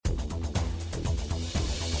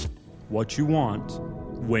what you want,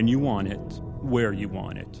 when you want it, where you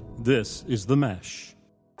want it. This is The Mesh.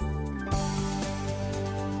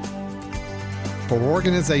 For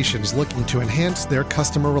organizations looking to enhance their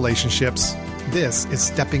customer relationships, this is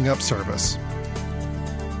Stepping Up Service.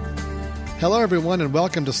 Hello, everyone, and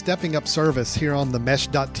welcome to Stepping Up Service here on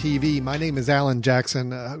themesh.tv. My name is Alan Jackson,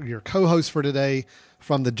 your co-host for today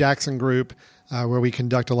from the Jackson Group, where we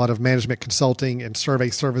conduct a lot of management consulting and survey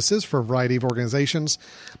services for a variety of organizations.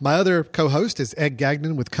 My other co-host is Ed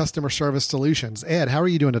Gagnon with Customer Service Solutions. Ed, how are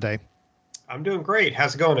you doing today? I'm doing great.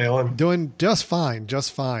 How's it going, Alan? Doing just fine,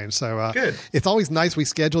 just fine. So good. It's always nice. We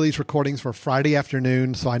schedule these recordings for Friday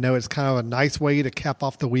afternoon, so I know it's kind of a nice way to cap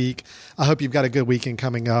off the week. I hope you've got a good weekend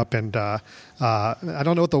coming up, and I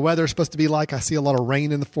don't know what the weather is supposed to be like. I see a lot of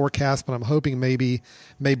rain in the forecast, but I'm hoping maybe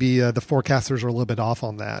the forecasters are a little bit off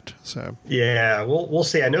on that. So yeah, we'll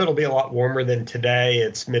see. I know it'll be a lot warmer than today.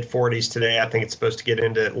 It's mid-40s today. I think it's supposed to get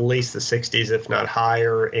into at least the 60s, if not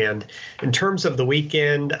higher. And in terms of the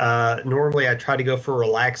weekend, normally I try to go for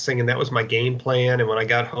relaxing, and that was my game plan. And when I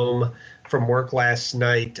got home from work last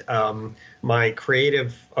night, my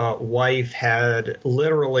creative wife had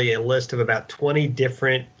literally a list of about 20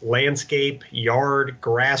 different landscape, yard,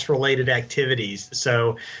 grass-related activities.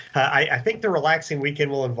 So I think the relaxing weekend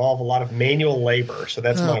will involve a lot of manual labor. So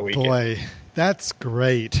that's my weekend. Boy, that's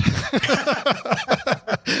great.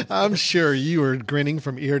 I'm sure you were grinning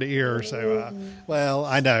from ear to ear. So, well,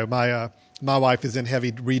 I know my wife is in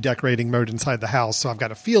heavy redecorating mode inside the house, so I've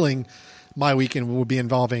got a feeling my weekend will be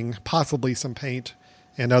involving possibly some paint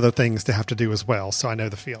and other things to have to do as well. So I know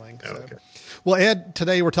the feeling. So. Okay. Well, Ed,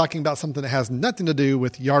 today we're talking about something that has nothing to do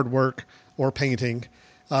with yard work or painting,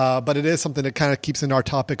 but it is something that kind of keeps in our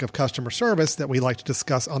topic of customer service that we like to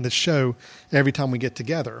discuss on this show every time we get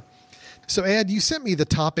together. So, Ed, you sent me the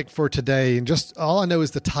topic for today, and just all I know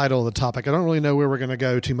is the title of the topic. I don't really know where we're going to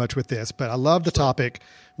go too much with this, but I love the topic,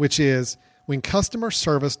 which is when customer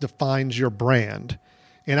service defines your brand.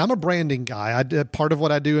 And I'm a branding guy. Part of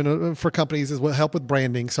what I do for companies is help with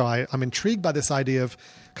branding. So I'm intrigued by this idea of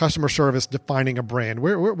customer service defining a brand.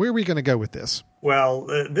 Where are we going to go with this? Well,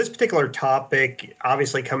 this particular topic,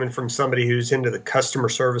 obviously coming from somebody who's into the customer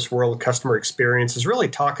service world, customer experience, is really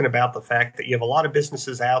talking about the fact that you have a lot of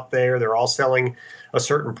businesses out there. They're all selling a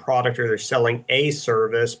certain product or they're selling a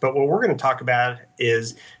service. But what we're going to talk about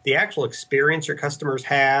is the actual experience your customers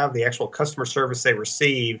have, the actual customer service they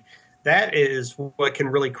receive. That is what can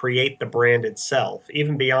really create the brand itself,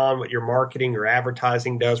 even beyond what your marketing or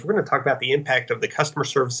advertising does. We're going to talk about the impact of the customer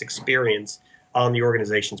service experience on the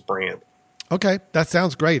organization's brand. Okay, that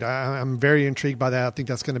sounds great. I'm very intrigued by that. I think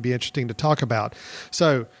that's going to be interesting to talk about.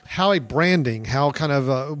 So how kind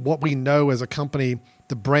of what we know as a company,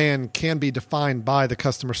 the brand can be defined by the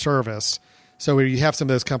customer service. So you have some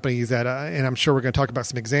of those companies that, and I'm sure we're going to talk about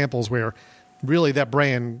some examples where really that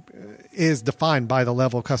brand is defined by the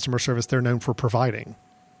level of customer service they're known for providing.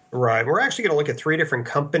 Right. We're actually going to look at 3 different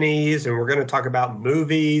companies, and we're going to talk about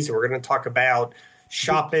movies, and we're going to talk about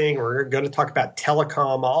shopping, we're going to talk about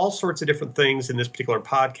telecom, all sorts of different things in this particular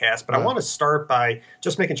podcast. But I want to start by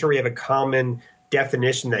just making sure we have a common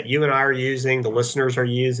definition that you and I are using, the listeners are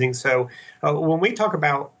using. So when we talk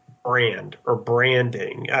about brand or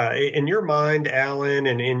branding, in your mind, Alan,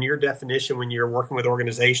 and in your definition when you're working with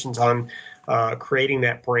organizations on creating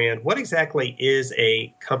that brand, what exactly is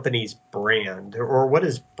a company's brand, or what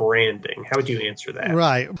is branding? How would you answer that?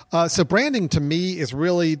 Right. So branding to me is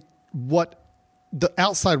really what the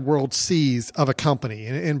outside world sees of a company.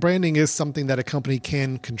 And branding is something that a company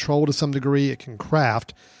can control to some degree. It can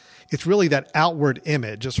craft. It's really that outward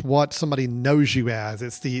image. It's what somebody knows you as.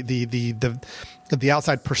 It's the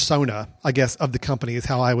outside persona, I guess, of the company is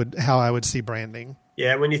how I would see branding.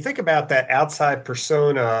 Yeah, when you think about that outside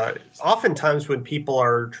persona, oftentimes when people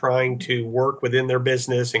are trying to work within their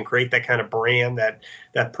business and create that kind of brand,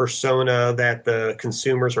 that persona that the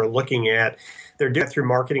consumers are looking at, they're doing it through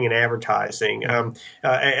marketing and advertising.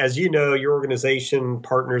 As you know, your organization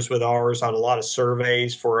partners with ours on a lot of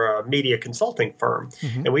surveys for a media consulting firm.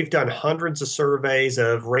 Mm-hmm. And we've done hundreds of surveys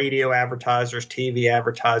of radio advertisers, TV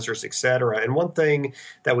advertisers, et cetera. And one thing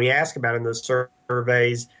that we ask about in those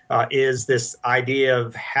surveys is this idea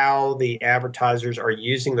of how the advertisers are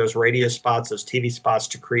using those radio spots, those TV spots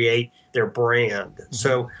to create their brand. Mm-hmm.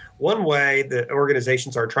 So one way that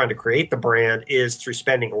organizations are trying to create the brand is through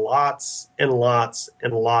spending lots and lots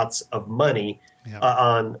and lots of money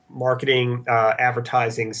on marketing,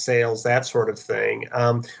 advertising, sales, that sort of thing.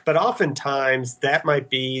 But oftentimes that might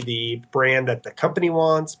be the brand that the company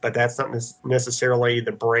wants, but that's not necessarily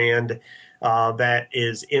the brand that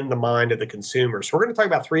is in the mind of the consumer. So we're going to talk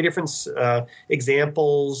about three different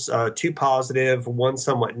examples, two positive, one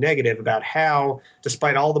somewhat negative, about how,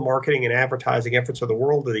 despite all the marketing and advertising efforts of the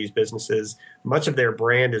world of these businesses, much of their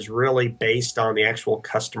brand is really based on the actual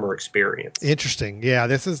customer experience. Interesting. Yeah,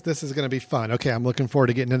 this is going to be fun. Okay, I'm looking forward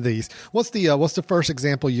to getting into these. What's the first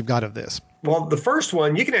example you've got of this? Well, the first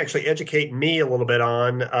one you can actually educate me a little bit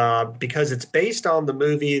on because it's based on the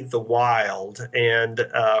movie The Wild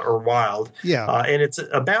or Wild. Yeah. And it's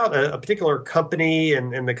about a particular company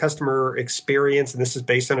and the customer experience. And this is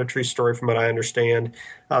based on a true story from what I understand,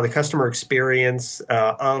 the customer experience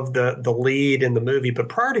of the lead in the movie. But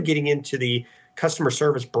prior to getting into the customer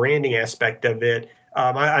service branding aspect of it,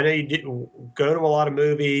 I know you go to a lot of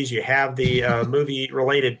movies. You have the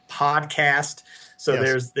movie-related podcast. So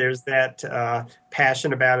yes. there's that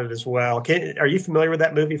passion about it as well. Are you familiar with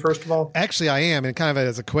that movie, first of all? Actually, I am, and kind of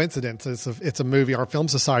as a coincidence, it's a movie our film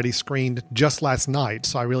society screened just last night,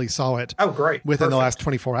 so I really saw it. Oh, great! Within the last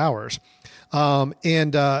 24 hours. And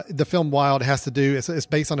the film Wild has to do. It's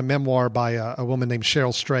based on a memoir by a woman named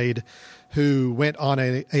Cheryl Strayed, who went on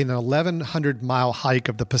an 1,100-mile hike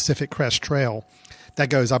of the Pacific Crest Trail.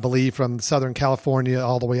 That goes, I believe, from Southern California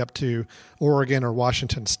all the way up to Oregon or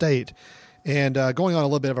Washington State. And going on a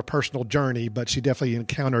little bit of a personal journey, but she definitely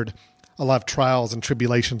encountered a lot of trials and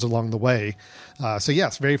tribulations along the way. So,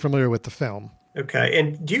 yes, very familiar with the film. Okay.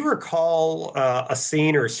 And do you recall a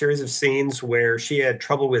scene or a series of scenes where she had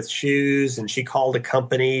trouble with shoes and she called a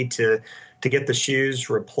company to get the shoes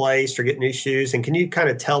replaced or get new shoes? And can you kind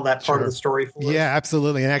of tell that part of the story for us? Yeah,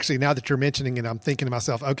 absolutely. And actually, now that you're mentioning it, I'm thinking to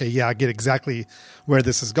myself, okay, yeah, I get exactly where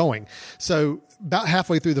this is going. So about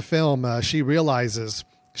halfway through the film, she realizes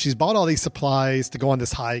she's bought all these supplies to go on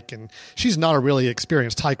this hike, and she's not a really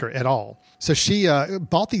experienced hiker at all. So she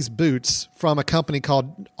bought these boots from a company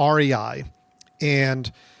called REI, and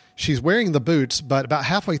she's wearing the boots, but about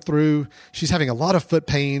halfway through, she's having a lot of foot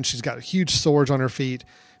pain. She's got huge sores on her feet.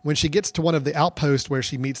 When she gets to one of the outposts where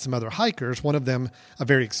she meets some other hikers, one of them, a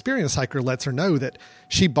very experienced hiker, lets her know that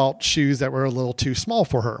she bought shoes that were a little too small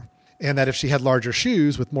for her, and that if she had larger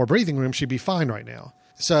shoes with more breathing room, she'd be fine right now.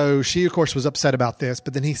 So she, of course, was upset about this.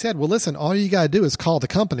 But then he said, well, listen, all you got to do is call the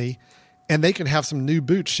company and they can have some new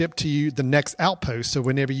boots shipped to you the next outpost. So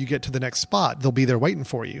whenever you get to the next spot, they'll be there waiting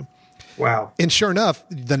for you. Wow. And sure enough,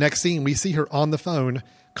 the next scene, we see her on the phone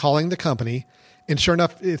calling the company. And sure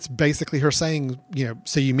enough, it's basically her saying,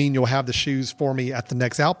 so you mean you'll have the shoes for me at the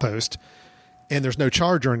next outpost and there's no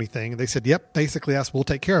charge or anything? And they said, yep, basically us, we'll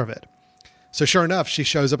take care of it. So sure enough, she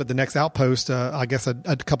shows up at the next outpost, I guess a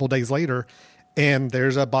couple of days later, and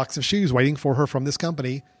there's a box of shoes waiting for her from this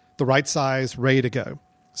company, the right size, ready to go.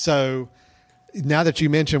 So now that you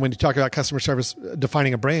mentioned, when you talk about customer service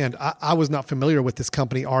defining a brand, I was not familiar with this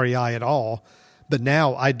company REI at all, but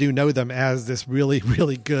now I do know them as this really,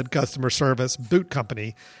 really good customer service boot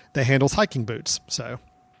company that handles hiking boots. So,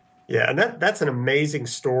 yeah, and that's an amazing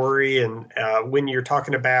story. And when you're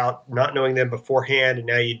talking about not knowing them beforehand, and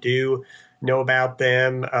now you do know about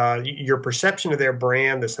them, your perception of their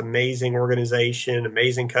brand, this amazing organization,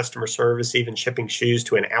 amazing customer service, even shipping shoes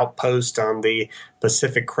to an outpost on the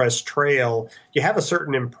Pacific Crest Trail, you have a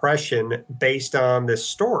certain impression based on this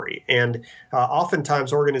story. And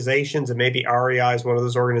oftentimes organizations, and maybe REI is one of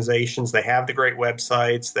those organizations, they have the great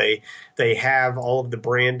websites, they have all of the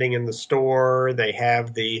branding in the store, they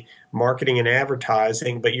have the marketing and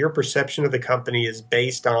advertising, but your perception of the company is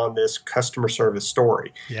based on this customer service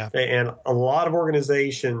story. Yeah. And a lot of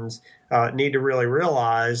organizations need to really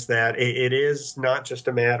realize that it is not just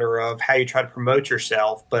a matter of how you try to promote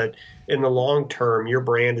yourself, but in the long term, your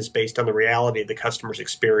brand is based on the reality of the customer's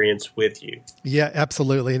experience with you. Yeah,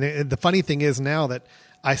 absolutely. And the funny thing is, now that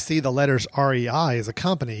I see the letters REI as a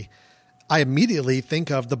company, I immediately think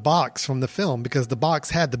of the box from the film, because the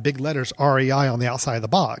box had the big letters REI on the outside of the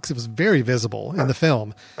box. It was very visible in the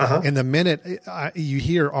film. Uh-huh. And the minute you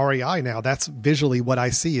hear REI now, that's visually what I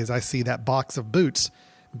see. Is I see that box of boots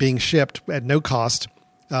being shipped at no cost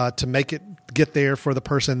to make it get there for the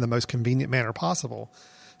person in the most convenient manner possible.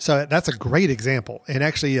 So that's a great example. And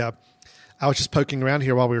actually, I was just poking around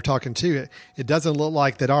here while we were talking too. It doesn't look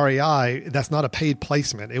like that REI, that's not a paid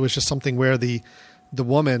placement. It was just something where the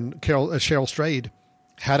woman, Cheryl Strayed,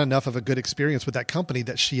 had enough of a good experience with that company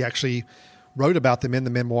that she actually wrote about them in the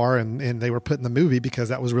memoir, and they were put in the movie because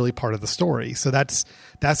that was really part of the story. So that's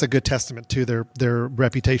a good testament to their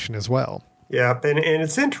reputation as well. Yeah, and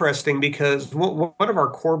it's interesting because one of our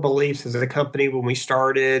core beliefs as a company when we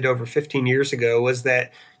started over 15 years ago was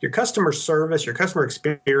that your customer service, your customer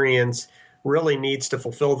experience really needs to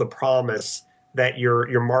fulfill the promise that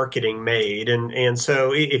your marketing made. And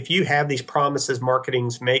so if you have these promises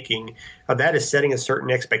marketing's making, that is setting a certain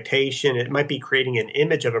expectation. It might be creating an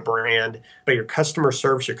image of a brand, but your customer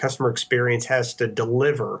service, your customer experience has to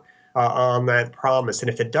deliver on that promise. And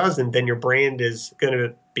if it doesn't, then your brand is going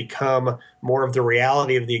to become more of the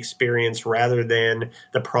reality of the experience rather than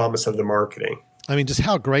the promise of the marketing. I mean, just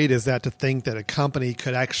how great is that to think that a company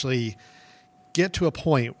could actually get to a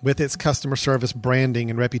point with its customer service branding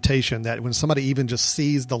and reputation that when somebody even just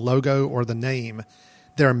sees the logo or the name,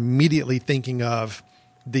 they're immediately thinking of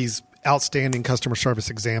these outstanding customer service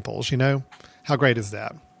examples. You know, how great is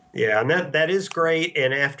that? Yeah, and that is great.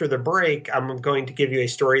 And after the break, I'm going to give you a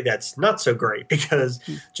story that's not so great, because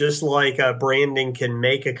just like branding can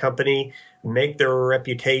make a company make their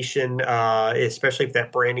reputation, especially if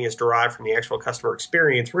that branding is derived from the actual customer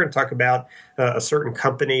experience. We're going to talk about a certain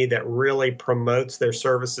company that really promotes their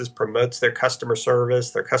services, promotes their customer service,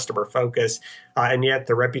 their customer focus, and yet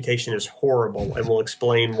the reputation is horrible, and we'll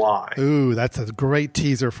explain why. Ooh, that's a great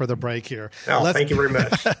teaser for the break here. Oh, thank you very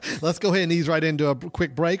much. Let's go ahead and ease right into a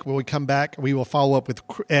quick break. When we come back, we will follow up with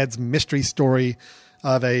Ed's mystery story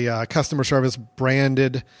of a customer service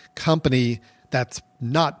branded company that's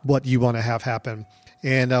not what you want to have happen.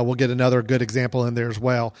 And we'll get another good example in there as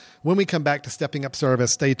well. When we come back to Stepping Up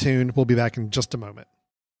Service, stay tuned. We'll be back in just a moment.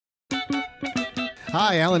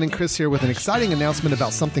 Hi, Alan and Chris here with an exciting announcement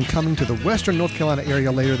about something coming to the Western North Carolina area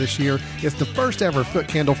later this year. It's the first ever Foot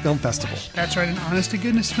Candle Film Festival. That's right, an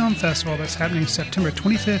honest-to-goodness film festival that's happening September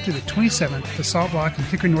 25th through the 27th at the Salt Block in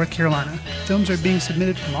Hickory, North Carolina. Films are being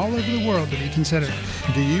submitted from all over the world to be considered.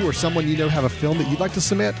 Do you or someone you know have a film that you'd like to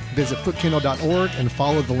submit? Visit footcandle.org and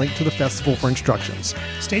follow the link to the festival for instructions.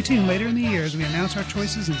 Stay tuned later in the year as we announce our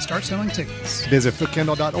choices and start selling tickets. Visit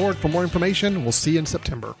footcandle.org for more information. We'll see you in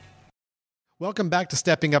September. Welcome back to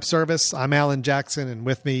Stepping Up Service. I'm Alan Jackson, and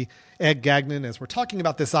with me, Ed Gagnon, as we're talking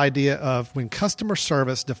about this idea of when customer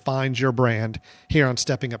service defines your brand here on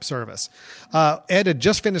Stepping Up Service. Ed had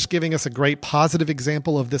just finished giving us a great positive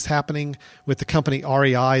example of this happening with the company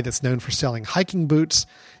REI that's known for selling hiking boots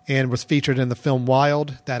and was featured in the film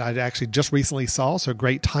Wild that I actually just recently saw, so a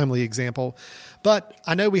great timely example. But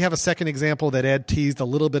I know we have a second example that Ed teased a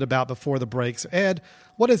little bit about before the break. So Ed,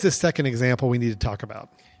 what is this second example we need to talk about?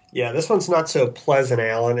 Yeah, this one's not so pleasant,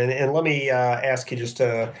 Alan. And let me ask you just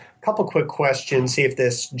a couple quick questions, see if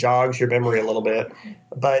this jogs your memory a little bit.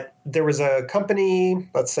 But there was a company,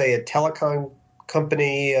 let's say a telecom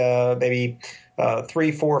company, maybe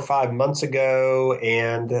 3, 4, 5 months ago,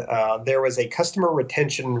 and there was a customer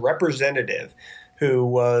retention representative who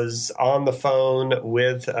was on the phone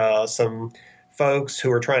with some folks who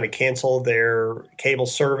were trying to cancel their cable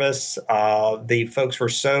service. The folks were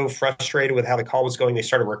so frustrated with how the call was going, they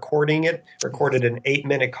started recorded an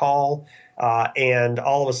 8-minute call. And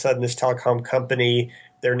all of a sudden, this telecom company,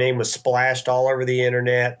 their name was splashed all over the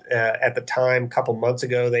internet. At the time, a couple months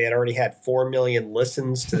ago, they had already had 4 million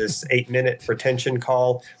listens to this 8-minute retention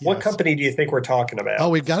call. Yes. What company do you think we're talking about? Oh,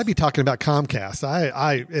 we've got to be talking about Comcast.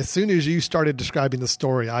 I as soon as you started describing the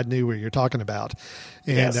story, I knew what you're talking about.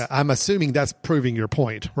 And yes. I'm assuming that's proving your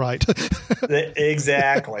point, right?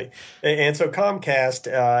 Exactly. And so Comcast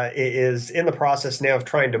is in the process now of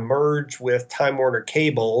trying to merge with Time Warner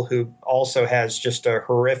Cable, who also has just a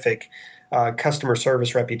horrific customer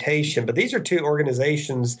service reputation. But these are two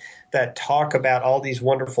organizations that talk about all these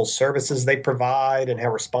wonderful services they provide and how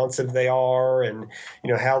responsive they are, and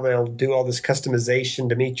how they'll do all this customization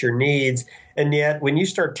to meet your needs. And yet when you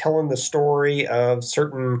start telling the story of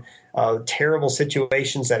certain terrible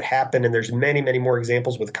situations that happen, and there's many, many more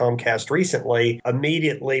examples with Comcast recently,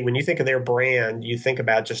 immediately when you think of their brand, you think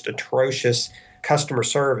about just atrocious customer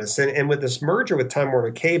service. And with this merger with Time Warner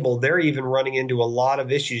Cable, they're even running into a lot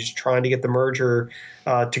of issues trying to get the merger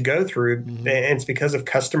to go through, and it's because of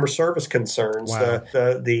customer service concerns. Wow.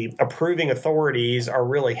 The approving authorities are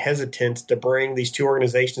really hesitant to bring these two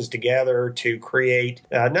organizations together to create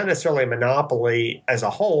not necessarily a monopoly as a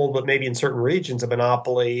whole, but maybe in certain regions a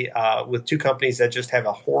monopoly with two companies that just have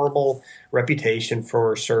a horrible reputation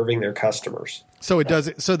for serving their customers. So it does.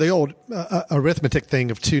 So the old arithmetic thing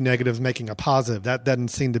of two negatives making a positive, that doesn't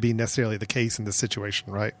seem to be necessarily the case in this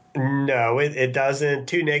situation, right? No, it doesn't.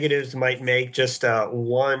 Two negatives might make just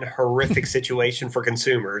one horrific situation for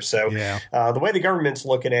consumers. So the way the government's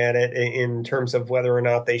looking at it in terms of whether or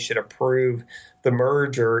not they should approve the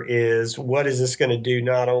merger is, what is this going to do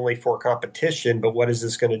not only for competition, but what is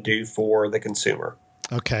this going to do for the consumer?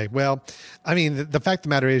 Okay. Well, I mean, the fact of the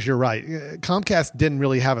matter is you're right. Comcast didn't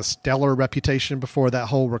really have a stellar reputation before that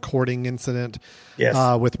whole recording incident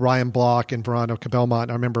with Ryan Block and Veronica Belmont,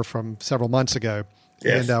 I remember from several months ago.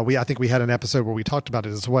 Yes. And I think we had an episode where we talked about it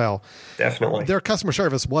as well. Definitely. Their customer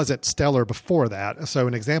service wasn't stellar before that. So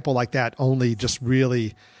an example like that only just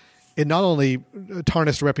really, it not only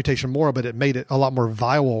tarnished a reputation more, but it made it a lot more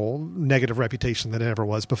viable negative reputation than it ever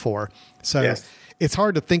was before. So it's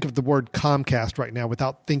hard to think of the word Comcast right now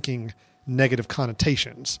without thinking negative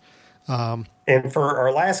connotations. And for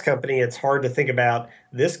our last company, it's hard to think about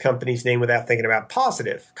this company's name without thinking about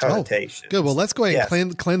positive connotations. Good. Well, let's go ahead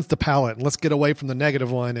and cleanse the palate, and let's get away from the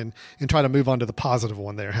negative one and try to move on to the positive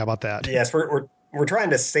one there. How about that? Yes, we're trying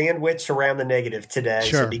to sandwich around the negative today.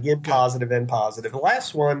 Sure. So begin positive and positive. The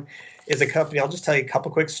last one is a company. I'll just tell you a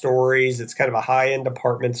couple quick stories. It's kind of a high-end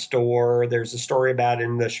department store. There's a story about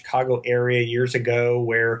in the Chicago area years ago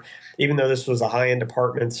where even though this was a high-end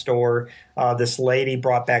department store, this lady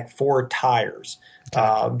brought back 4 tires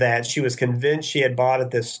that she was convinced she had bought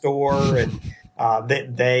at this store. And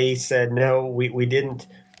they said, no, we didn't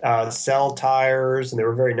sell tires. And they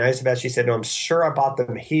were very nice about it. She said, no, I'm sure I bought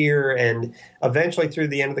them here. And eventually through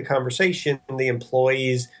the end of the conversation, the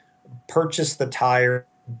employees purchased the tire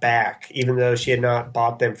back, even though she had not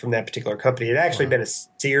bought them from that particular company. It had actually been a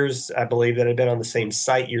Sears, I believe, that had been on the same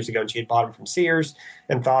site years ago, and she had bought them from Sears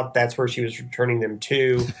and thought that's where she was returning them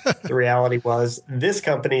to. The reality was this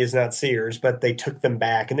company is not Sears, but they took them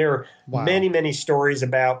back. And there are many, many stories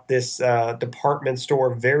about this department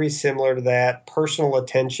store, very similar to that, personal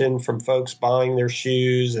attention from folks buying their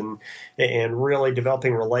shoes and really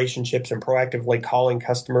developing relationships and proactively calling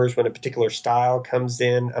customers when a particular style comes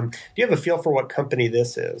in. Do you have a feel for what company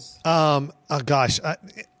this is?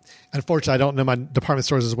 Unfortunately, I don't know my department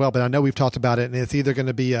stores as well, but I know we've talked about it, and it's either going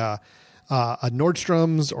to be a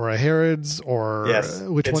Nordstrom's or a Harrods or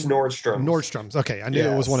which one? Nordstrom's. Nordstrom's. Okay, I knew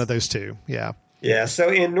it was one of those two. Yeah. Yeah, so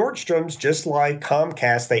in Nordstrom's, just like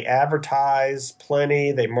Comcast, they advertise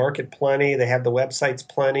plenty, they market plenty, they have the websites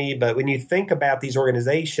plenty. But when you think about these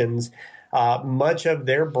organizations, much of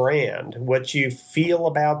their brand, what you feel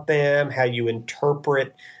about them, how you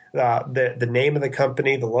interpret the name of the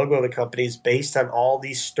company, the logo of the company is based on all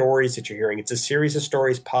these stories that you're hearing. It's a series of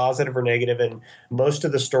stories, positive or negative, and most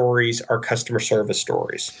of the stories are customer service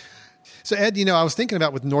stories. So, Ed, I was thinking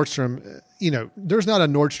about with Nordstrom, there's not a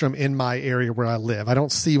Nordstrom in my area where I live. I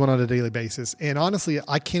don't see one on a daily basis. And honestly,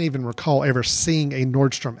 I can't even recall ever seeing a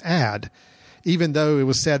Nordstrom ad, even though it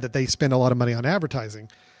was said that they spend a lot of money on advertising.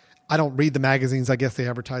 I don't read the magazines I guess they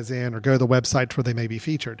advertise in or go to the websites where they may be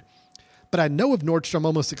featured. But I know of Nordstrom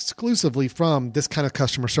almost exclusively from this kind of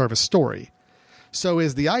customer service story. So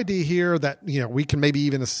is the idea here that, we can maybe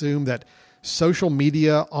even assume that social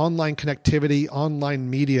media, online connectivity, online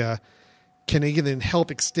media can even help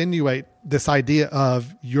extenuate this idea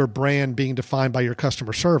of your brand being defined by your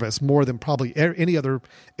customer service more than probably any other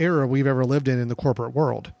era we've ever lived in the corporate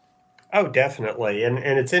world? Oh, definitely. And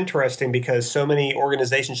it's interesting because so many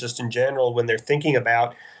organizations just in general, when they're thinking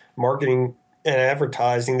about marketing and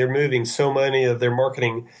advertising, they're moving so many of their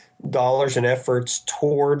marketing dollars and efforts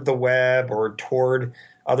toward the web or toward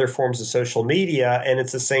other forms of social media. And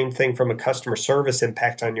it's the same thing from a customer service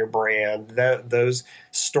impact on your brand. Those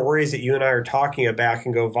stories that you and I are talking about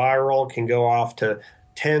can go viral, can go off to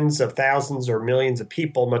tens of thousands or millions of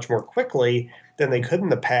people much more quickly than they could in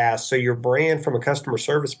the past. So your brand from a customer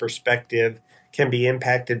service perspective can be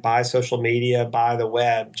impacted by social media, by the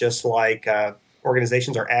web, just like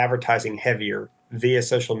organizations are advertising heavier via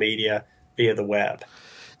social media, via the web.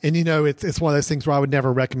 And, it's one of those things where I would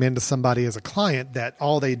never recommend to somebody as a client that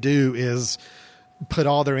all they do is put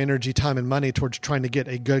all their energy, time, and money towards trying to get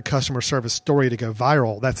a good customer service story to go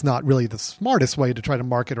viral. That's not really the smartest way to try to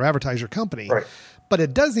market or advertise your company. Right. But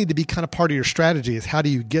it does need to be kind of part of your strategy is how do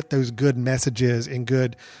you get those good messages and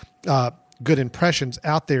good impressions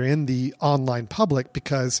out there in the online public,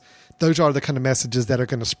 because those are the kind of messages that are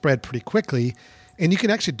going to spread pretty quickly. And you can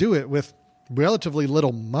actually do it with relatively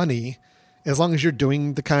little money as long as you're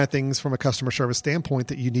doing the kind of things from a customer service standpoint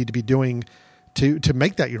that you need to be doing to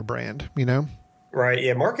make that your brand, Right.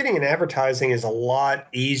 Yeah. Marketing and advertising is a lot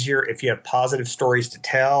easier if you have positive stories to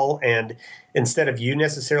tell. And instead of you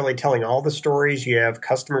necessarily telling all the stories, you have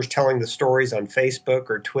customers telling the stories on Facebook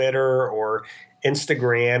or Twitter or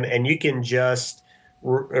Instagram, and you can just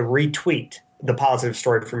retweet the positive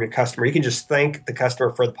story from your customer. You can just thank the customer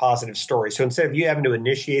for the positive story. So instead of you having to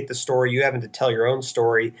initiate the story, you having to tell your own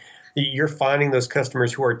story, you're finding those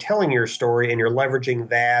customers who are telling your story, and you're leveraging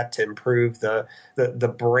that to improve the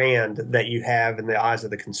brand that you have in the eyes of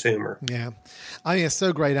the consumer. Yeah. I mean, it's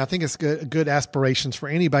so great. I think it's good aspirations for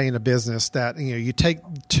anybody in a business that, you take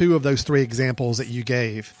 2 of those 3 examples that you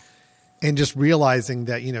gave and just realizing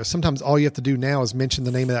that, sometimes all you have to do now is mention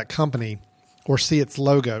the name of that company or see its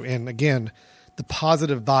logo. And again, the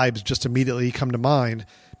positive vibes just immediately come to mind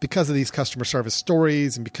because of these customer service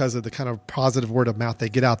stories and because of the kind of positive word of mouth they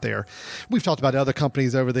get out there. We've talked about other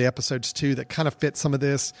companies over the episodes too that kind of fit some of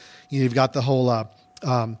this. You've got the whole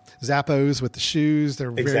Zappos with the shoes. They're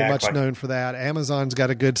very much known for that. Amazon's got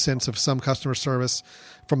a good sense of some customer service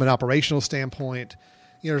from an operational standpoint.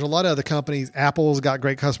 There's a lot of other companies. Apple's got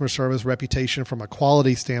great customer service reputation from a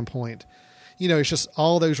quality standpoint. It's just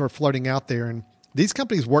all those are floating out there. And these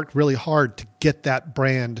companies worked really hard to get that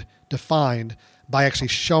brand defined by actually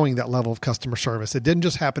showing that level of customer service. It didn't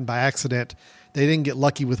just happen by accident. They didn't get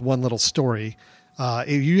lucky with one little story.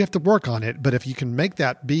 You have to work on it, but if you can make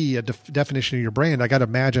that be a definition of your brand, I got to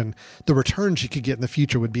imagine the returns you could get in the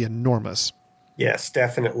future would be enormous. Yes,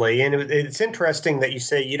 definitely. And it's interesting that you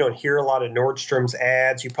say you don't hear a lot of Nordstrom's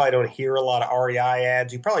ads. You probably don't hear a lot of REI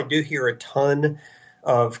ads. You probably do hear a ton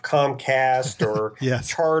of Comcast or yes.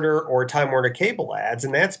 Charter or Time Warner Cable ads.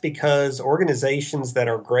 And that's because organizations that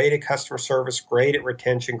are great at customer service, great at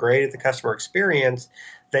retention, great at the customer experience,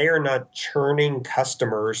 they are not churning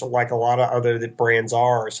customers like a lot of other brands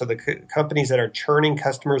are. So the companies that are churning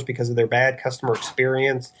customers because of their bad customer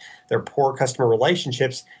experience, their poor customer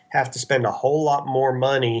relationships, have to spend a whole lot more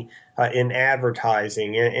money in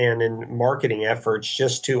advertising and in marketing efforts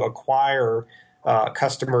just to acquire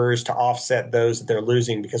customers to offset those that they're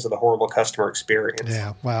losing because of the horrible customer experience.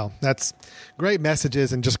 Yeah, wow. That's great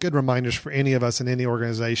messages and just good reminders for any of us in any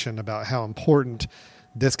organization about how important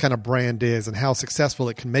this kind of brand is and how successful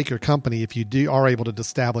it can make your company if you are able to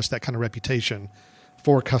establish that kind of reputation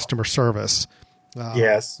for customer service.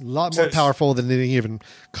 Yes. A lot more powerful than any even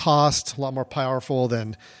cost, a lot more powerful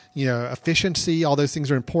than, efficiency. All those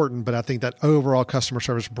things are important, but I think that overall customer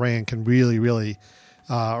service brand can really, really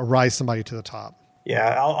rise somebody to the top.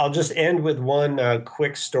 Yeah, I'll just end with one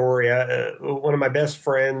quick story. One of my best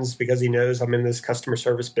friends, because he knows I'm in this customer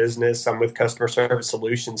service business, I'm with Customer Service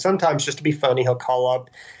Solutions. Sometimes just to be funny, he'll call up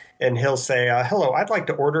and he'll say, hello, I'd like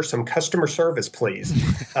to order some customer service, please.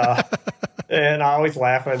 And I always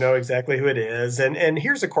laugh, and I know exactly who it is. And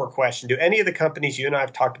here's a core question. Do any of the companies you and I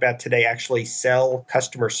have talked about today actually sell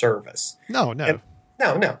customer service? No. No.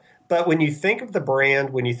 But when you think of the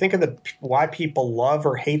brand, when you think of why people love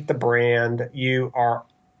or hate the brand, you are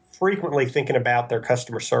frequently thinking about their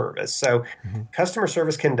customer service. So customer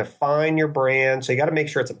service can define your brand. So you got to make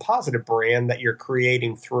sure it's a positive brand that you're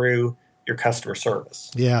creating through your customer service.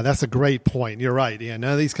 Yeah, that's a great point. You're right. Yeah,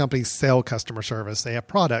 none of these companies sell customer service. They have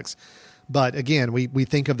products. But again, we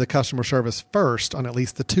think of the customer service first on at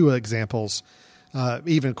least the two examples,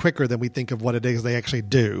 even quicker than we think of what it is they actually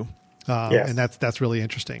do. Yes. And that's really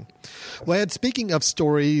interesting. Well, Ed, speaking of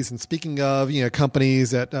stories and speaking of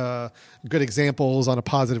companies that good examples on a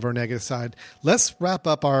positive or negative side, let's wrap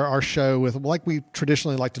up our show with, like we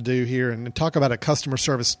traditionally like to do here, and talk about a customer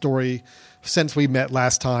service story since we met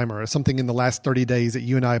last time, or something in the last 30 days that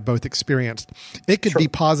you and I have both experienced. It could be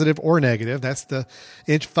positive or negative. That's the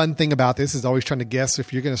fun thing about this, is always trying to guess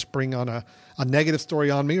if you're going to spring on a negative story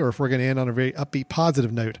on me or if we're going to end on a very upbeat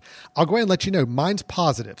positive note. I'll go ahead and let you know mine's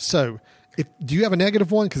positive. So do you have a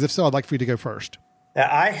negative one? Because if so, I'd like for you to go first.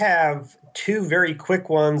 I have two very quick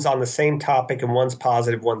ones on the same topic, and one's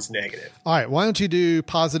positive, one's negative. All right. Why don't you do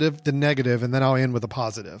positive, the negative, and then I'll end with a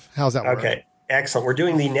positive. How's that work? Okay. Excellent. We're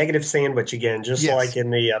doing the negative sandwich again, just like in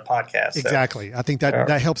the podcast. Exactly. I think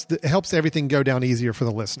that helps everything go down easier for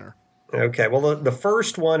the listener. Okay. Well, the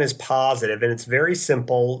first one is positive, and it's very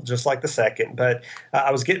simple, just like the second. But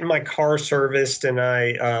I was getting my car serviced, and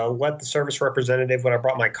I let the service representative, when I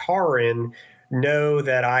brought my car in, know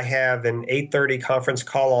that I have an 8:30 conference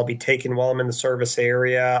call I'll be taking while I'm in the service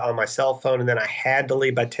area on my cell phone, and then I had to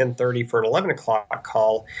leave by 10:30 for an 11 o'clock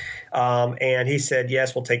call. And he said,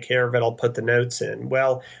 yes, we'll take care of it. I'll put the notes in.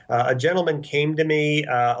 Well, a gentleman came to me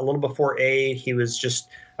a little before 8. He was just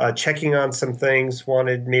checking on some things,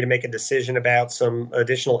 wanted me to make a decision about some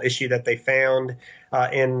additional issue that they found.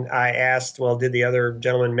 And I asked, well, did the other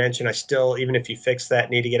gentleman mention I still, even if you fix that,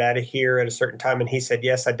 need to get out of here at a certain time? And he said,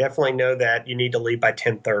 yes, I definitely know that you need to leave by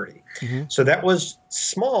 10:30. So that was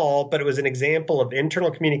small, but it was an example of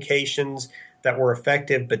internal communications that were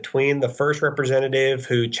effective between the first representative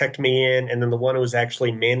who checked me in and then the one who was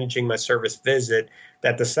actually managing my service visit,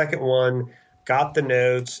 that the second one got the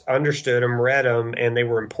notes, understood them, read them, and they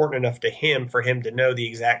were important enough to him for him to know the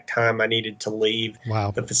exact time I needed to leave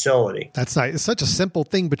the facility. That's nice. It's such a simple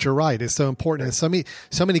thing, but you're right. It's so important. And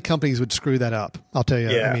so many companies would screw that up. I'll tell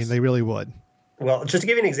you. Yes. I mean, they really would. Well, just to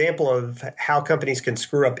give you an example of how companies can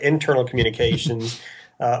screw up internal communications,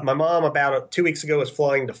 my mom about 2 weeks ago was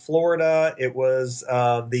flying to Florida. It was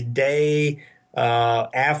the day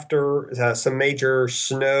after some major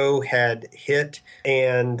snow had hit,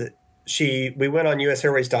 and we went on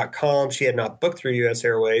usairways.com. She had not booked through US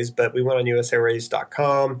Airways, but we went on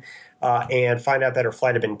usairways.com and find out that her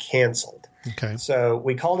flight had been canceled. Okay. So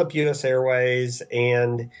we called up US Airways,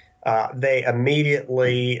 and they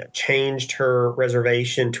immediately changed her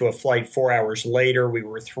reservation to a flight 4 hours later. We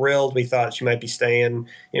were thrilled. We thought she might be staying,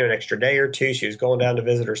 an extra day or two. She was going down to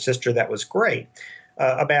visit her sister. That was great.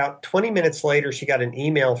 About 20 minutes later, she got an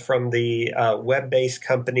email from the web-based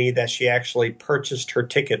company that she actually purchased her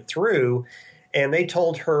ticket through, and they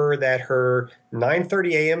told her that her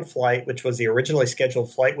 9:30 a.m. flight, which was the originally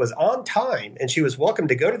scheduled flight, was on time, and she was welcome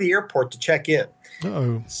to go to the airport to check in.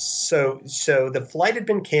 Uh-oh. So the flight had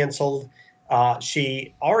been canceled.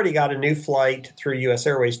 She already got a new flight through US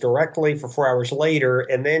Airways directly for 4 hours later,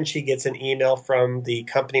 and then she gets an email from the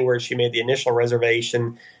company where she made the initial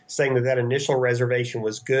reservation saying that initial reservation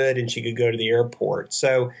was good and she could go to the airport.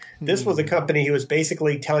 So this was a company who was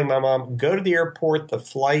basically telling my mom, go to the airport, the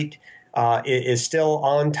flight is still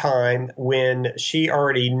on time, when she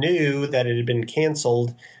already knew that it had been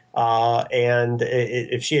canceled. And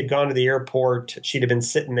if she had gone to the airport, she'd have been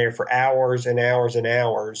sitting there for hours and hours and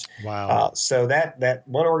hours. Wow. So that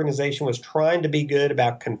one organization was trying to be good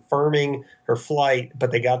about confirming her flight,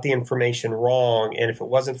 but they got the information wrong. And if it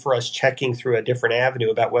wasn't for us checking through a different avenue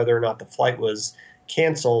about whether or not the flight was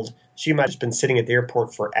canceled, she might have been sitting at the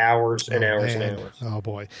airport for hours and hours and hours. Oh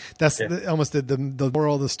boy. That's almost the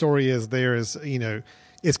moral of the story is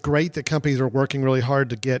it's great that companies are working really hard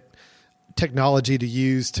to get technology to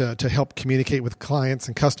use to help communicate with clients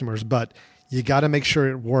and customers, but you got to make sure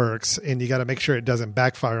it works, and you got to make sure it doesn't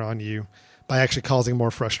backfire on you by actually causing more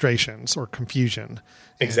frustrations or confusion.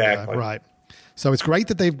 Exactly. Right. So it's great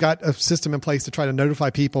that they've got a system in place to try to notify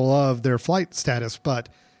people of their flight status, but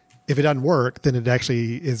if it doesn't work, then it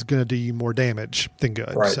actually is going to do you more damage than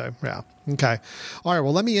good. Right. So, yeah. Okay. All right.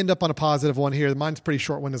 Well, let me end up on a positive one here. Mine's a pretty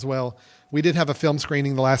short one as well. We did have a film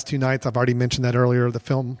screening the last 2 nights. I've already mentioned that earlier. The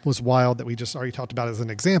film was Wild that we just already talked about as an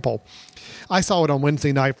example. I saw it on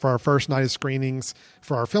Wednesday night for our first night of screenings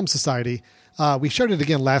for our film society. We showed it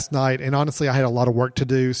again last night, and honestly, I had a lot of work to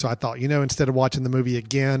do. So I thought, instead of watching the movie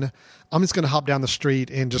again, I'm just going to hop down the street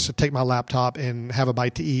and just take my laptop and have a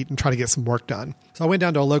bite to eat and try to get some work done. So I went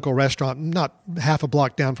down to a local restaurant, not half a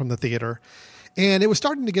block down from the theater, and it was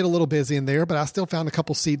starting to get a little busy in there, but I still found a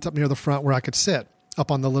couple seats up near the front where I could sit up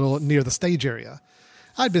on the near the stage area.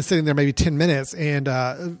 I'd been sitting there maybe 10 minutes, and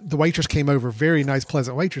the waitress came over, very nice,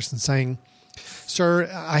 pleasant waitress, and saying, "Sir,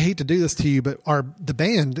 I hate to do this to you, but the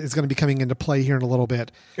band is going to be coming into play here in a little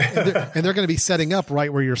bit, and they're going to be setting up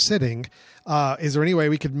right where you're sitting. Is there any way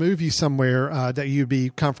we could move you somewhere that you'd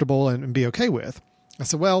be comfortable and be okay with?" I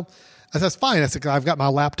said, "Well," I said, "that's fine." I said, "I've got my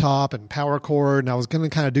laptop and power cord, and I was going to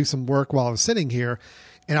kind of do some work while I was sitting here."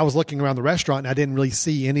 And I was looking around the restaurant, and I didn't really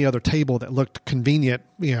see any other table that looked convenient,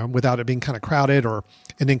 without it being kind of crowded or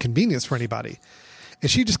an inconvenience for anybody. And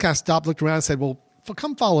she just kind of stopped, looked around, and said, "Well,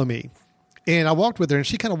 come follow me." And I walked with her, and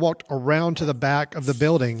she kind of walked around to the back of the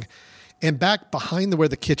building, and back behind where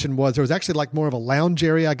the kitchen was, there was actually like more of a lounge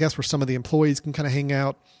area, I guess, where some of the employees can kind of hang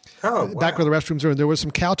out. Oh, wow. Back where the restrooms are, and there was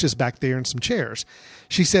some couches back there and some chairs.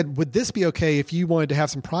 She said, "Would this be okay if you wanted to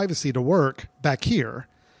have some privacy to work back here?"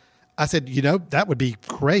 I said, "That would be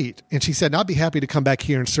great." And she said, "I'd be happy to come back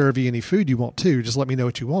here and serve you any food you want too. Just let me know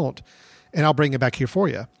what you want, and I'll bring it back here for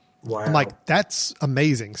you." Wow. I'm like, that's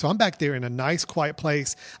amazing. So I'm back there in a nice, quiet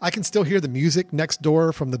place. I can still hear the music next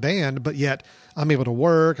door from the band, but yet I'm able to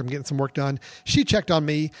work. I'm getting some work done. She checked on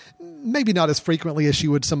me, maybe not as frequently as she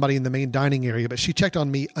would somebody in the main dining area, but she checked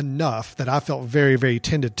on me enough that I felt very, very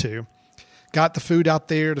tended to. Got the food out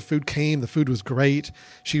there. The food came. The food was great.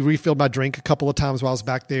 She refilled my drink a couple of times while I was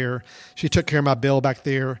back there. She took care of my bill back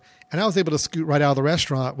there. And I was able to scoot right out of the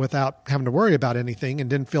restaurant without having to worry about anything, and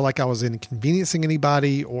didn't feel like I was inconveniencing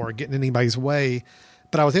anybody or getting in anybody's way.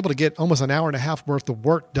 But I was able to get almost an hour and a half worth of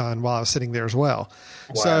work done while I was sitting there as well.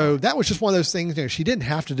 Wow. So that was just one of those things. She didn't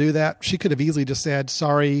have to do that. She could have easily just said,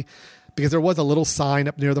 "Sorry," because there was a little sign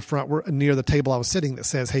up near the front, near the table I was sitting, that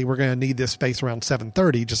says, "Hey, we're going to need this space around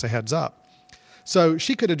 7:30, just a heads up." So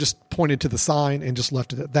she could have just pointed to the sign and just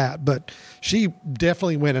left it at that. But she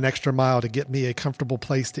definitely went an extra mile to get me a comfortable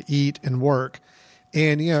place to eat and work.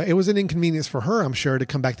 And, it was an inconvenience for her, I'm sure, to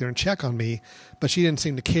come back there and check on me. But she didn't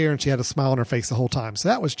seem to care, and she had a smile on her face the whole time. So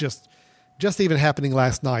that was just just even happening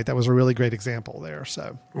last night, that was a really great example there.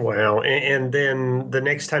 So, well, and then the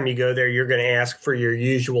next time you go there, you're going to ask for your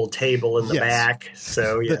usual table in the back.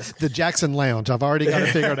 So, yes. The Jackson Lounge. I've already got it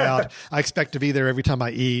figured out. I expect to be there every time I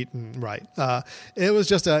eat. And, right. It was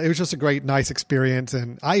just a great, nice experience.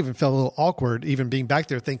 And I even felt a little awkward even being back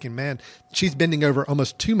there thinking, man, she's bending over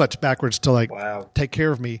almost too much backwards to take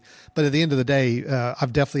care of me. But at the end of the day,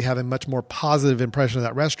 I've definitely had a much more positive impression of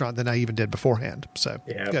that restaurant than I even did beforehand. So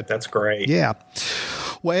yeah, that's great. Yeah.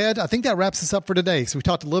 Well, Ed, I think that wraps us up for today. So we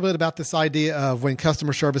talked a little bit about this idea of when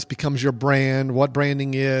customer service becomes your brand, what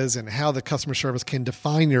branding is, and how the customer service can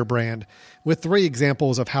define your brand, with 3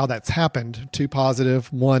 examples of how that's happened: 2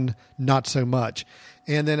 positive, 1 not so much.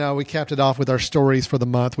 And then we capped it off with our stories for the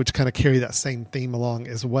month, which kind of carry that same theme along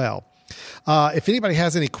as well. If anybody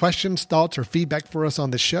has any questions, thoughts, or feedback for us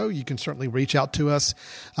on the show, you can certainly reach out to us.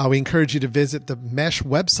 We encourage you to visit the Mesh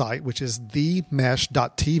website, which is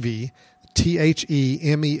themesh.tv,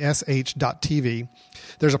 THEMESH.tv.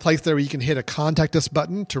 There's a place there where you can hit a contact us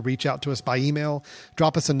button to reach out to us by email.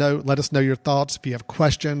 Drop us a note. Let us know your thoughts if you have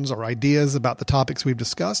questions or ideas about the topics we've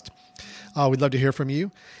discussed. We'd love to hear from you.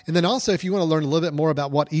 And then also, if you want to learn a little bit more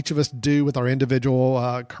about what each of us do with our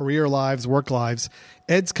individual career lives, work lives,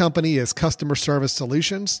 Ed's company is Customer Service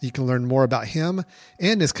Solutions. You can learn more about him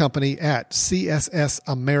and his company at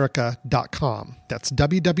cssamerica.com. That's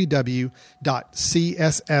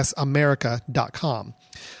www.cssamerica.com.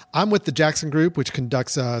 I'm with the Jackson Group, which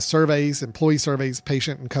conducts surveys, employee surveys,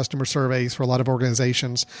 patient and customer surveys for a lot of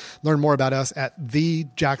organizations. Learn more about us at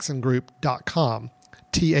thejacksongroup.com.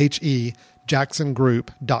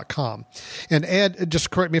 THEJacksonGroup.com. And Ed,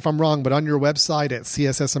 just correct me if I'm wrong, but on your website at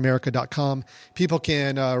cssamerica.com, people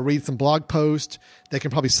can read some blog posts. They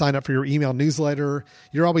can probably sign up for your email newsletter.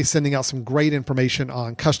 You're always sending out some great information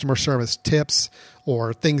on customer service tips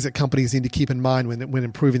or things that companies need to keep in mind when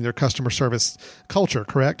improving their customer service culture,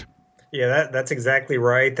 correct? Yeah, that's exactly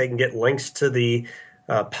right. They can get links to the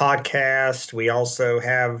podcast. We also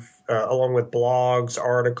have along with blogs,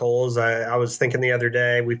 articles. I was thinking the other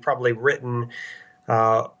day, we've probably written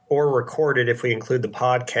or recorded, if we include the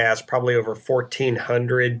podcast, probably over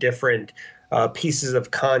 1,400 different pieces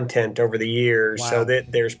of content over the years. Wow. So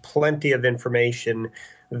that there's plenty of information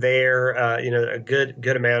there. A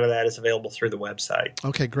good amount of that is available through the website.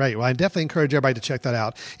 Okay, great. Well, I definitely encourage everybody to check that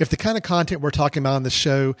out. If the kind of content we're talking about on the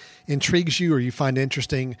show intrigues you or you find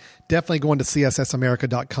interesting, definitely going to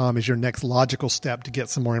cssamerica.com is your next logical step to get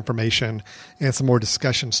some more information and some more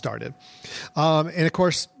discussion started. And of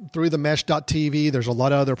course, through the mesh.tv, there's a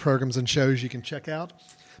lot of other programs and shows you can check out.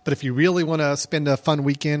 But if you really want to spend a fun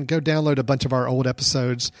weekend, go download a bunch of our old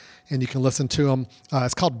episodes and you can listen to them.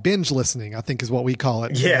 It's called binge listening, I think is what we call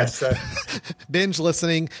it. Yes. Binge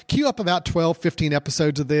listening. Queue up about 12, 15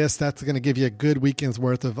 episodes of this. That's going to give you a good weekend's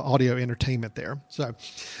worth of audio entertainment there. So,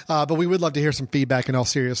 but we would love to hear some feedback in all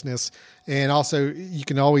seriousness. And also, you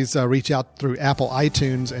can always reach out through Apple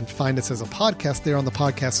iTunes and find us as a podcast there on the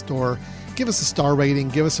podcast store. Give us a star rating,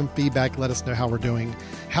 give us some feedback, let us know how we're doing.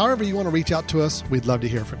 However you want to reach out to us, we'd love to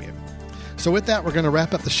hear from you. So with that, we're going to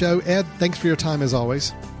wrap up the show. Ed, thanks for your time as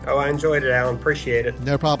always. Oh, I enjoyed it, Alan. Appreciate it.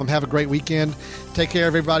 No problem. Have a great weekend. Take care,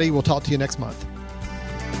 everybody. We'll talk to you next month.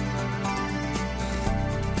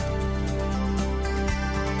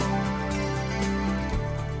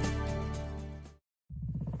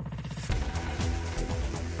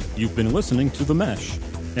 You've been listening to The Mesh,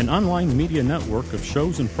 an online media network of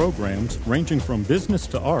shows and programs ranging from business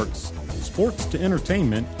to arts, sports to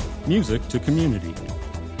entertainment, music to community.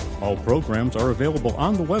 All programs are available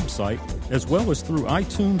on the website as well as through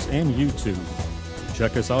iTunes and YouTube.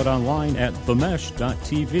 Check us out online at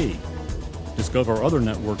themesh.tv. Discover other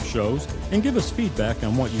network shows and give us feedback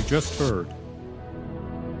on what you just heard.